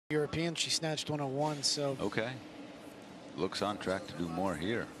European, she snatched 101, so. Okay. Looks on track to do more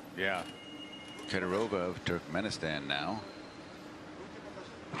here. Yeah. Kadyrowa of Turkmenistan now.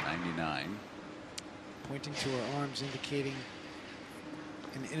 99. Pointing to her arms, indicating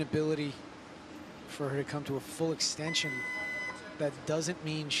an inability for her to come to a full extension. That doesn't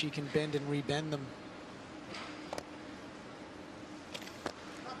mean she can bend and rebend them.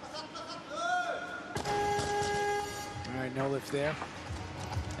 All right, no lift there.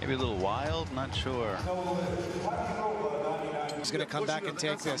 Maybe a little wild, not sure. He's going to come back and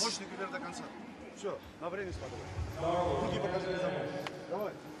take this. She'll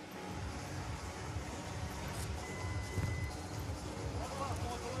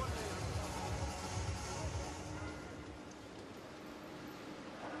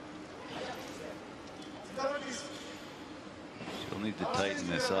need to tighten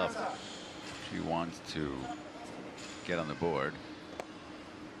this up if she wants to get on the board.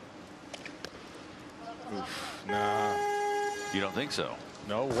 Oof, nah. You don't think so?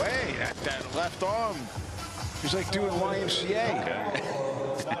 No way. That left arm. He's like doing YMCA.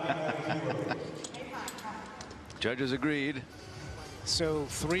 Okay. Judges agreed. So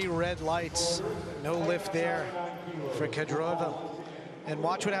 3 red lights, no lift there for Kadyrowa. And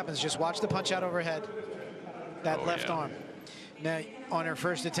watch what happens. Just watch the punch out overhead. That left arm. Now, on her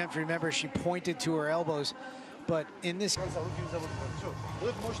first attempt, remember, she pointed to her elbows. But in this...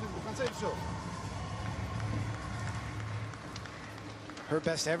 Her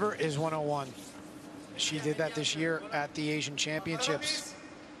best ever is 101. She did that this year at the Asian Championships.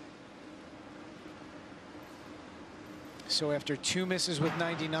 So after 2 misses with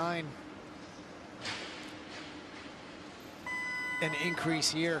 99, an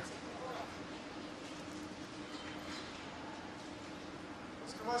increase here.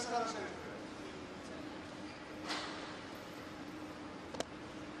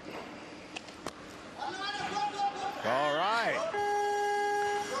 All right.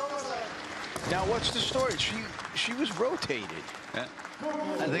 Now, what's the story? She was rotated. Yeah.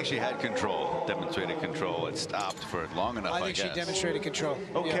 I think she had control, demonstrated control. It stopped for long enough, I guess. I think she demonstrated control.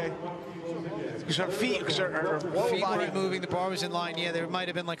 Okay. Because her feet, because her lower feet body weren't moving, the bar was in line. Yeah, there might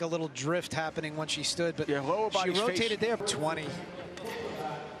have been like a little drift happening when she stood, but yeah, lower she body's rotated there. 20.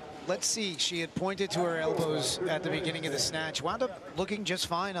 Let's see, she had pointed to her elbows at the beginning of the snatch. Wound up looking just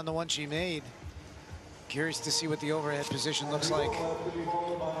fine on the one she made. Curious to see what the overhead position looks like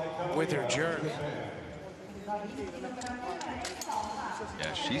with her jerk.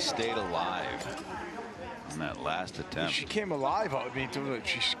 Yeah, she stayed alive in that last attempt. She came alive. I mean,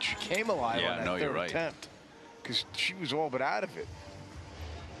 she came alive on that third attempt. Because she was all but out of it.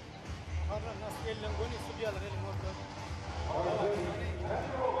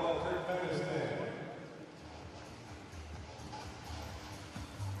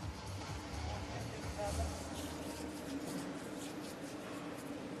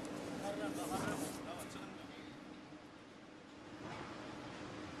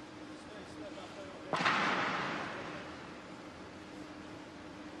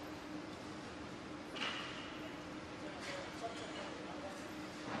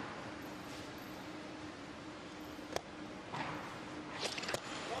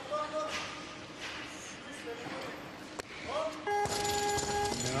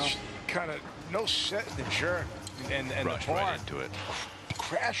 Kind of no set in the jerk and the bar right into it.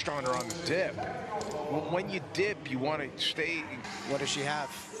 Crashed on her on the dip. When you dip, you want to stay. What does she have?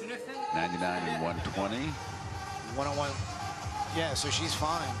 99 and 120. 101. Yeah, so she's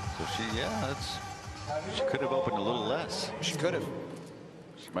fine. So she could have opened a little less. She could have.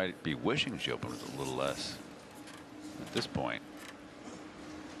 She might be wishing she opened a little less at this point.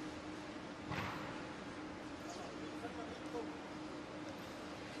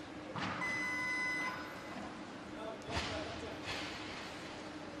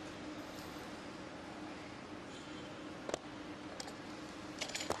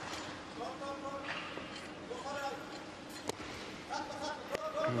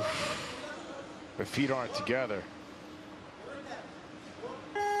 The feet aren't together.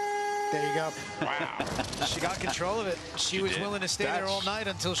 There you go. Wow. She got control of it. She was willing to stay there all night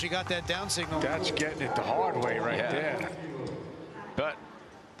until she got that down signal. That's getting it the hard way right there. But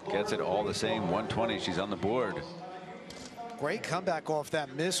gets it all the same. 120. She's on the board. Great comeback off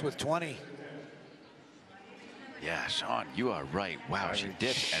that miss with 20. Yeah, Sean, you are right. Wow, she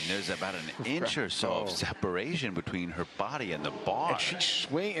dipped, and there's about an inch or so of separation between her body and the bar. And she's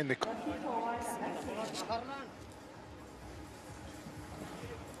swinging the...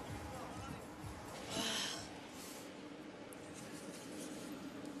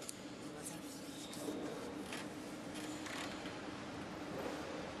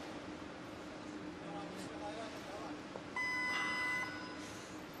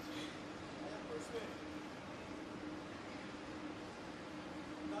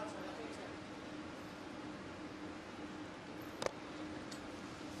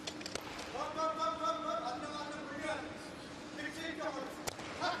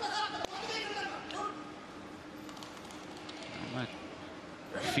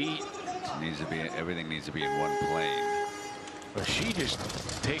 feet. Everything needs to be in one plane. But she just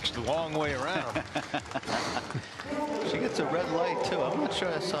takes the long way around. She gets a red light too. I'm not sure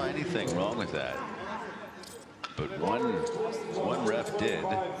I saw anything wrong with that. But one ref did.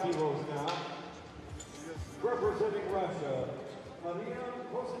 Representing Russia,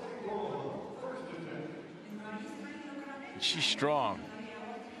 she's strong.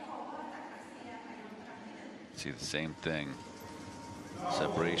 See the same thing.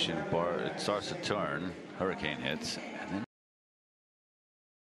 Separation bar. It starts to turn. Hurricane hits.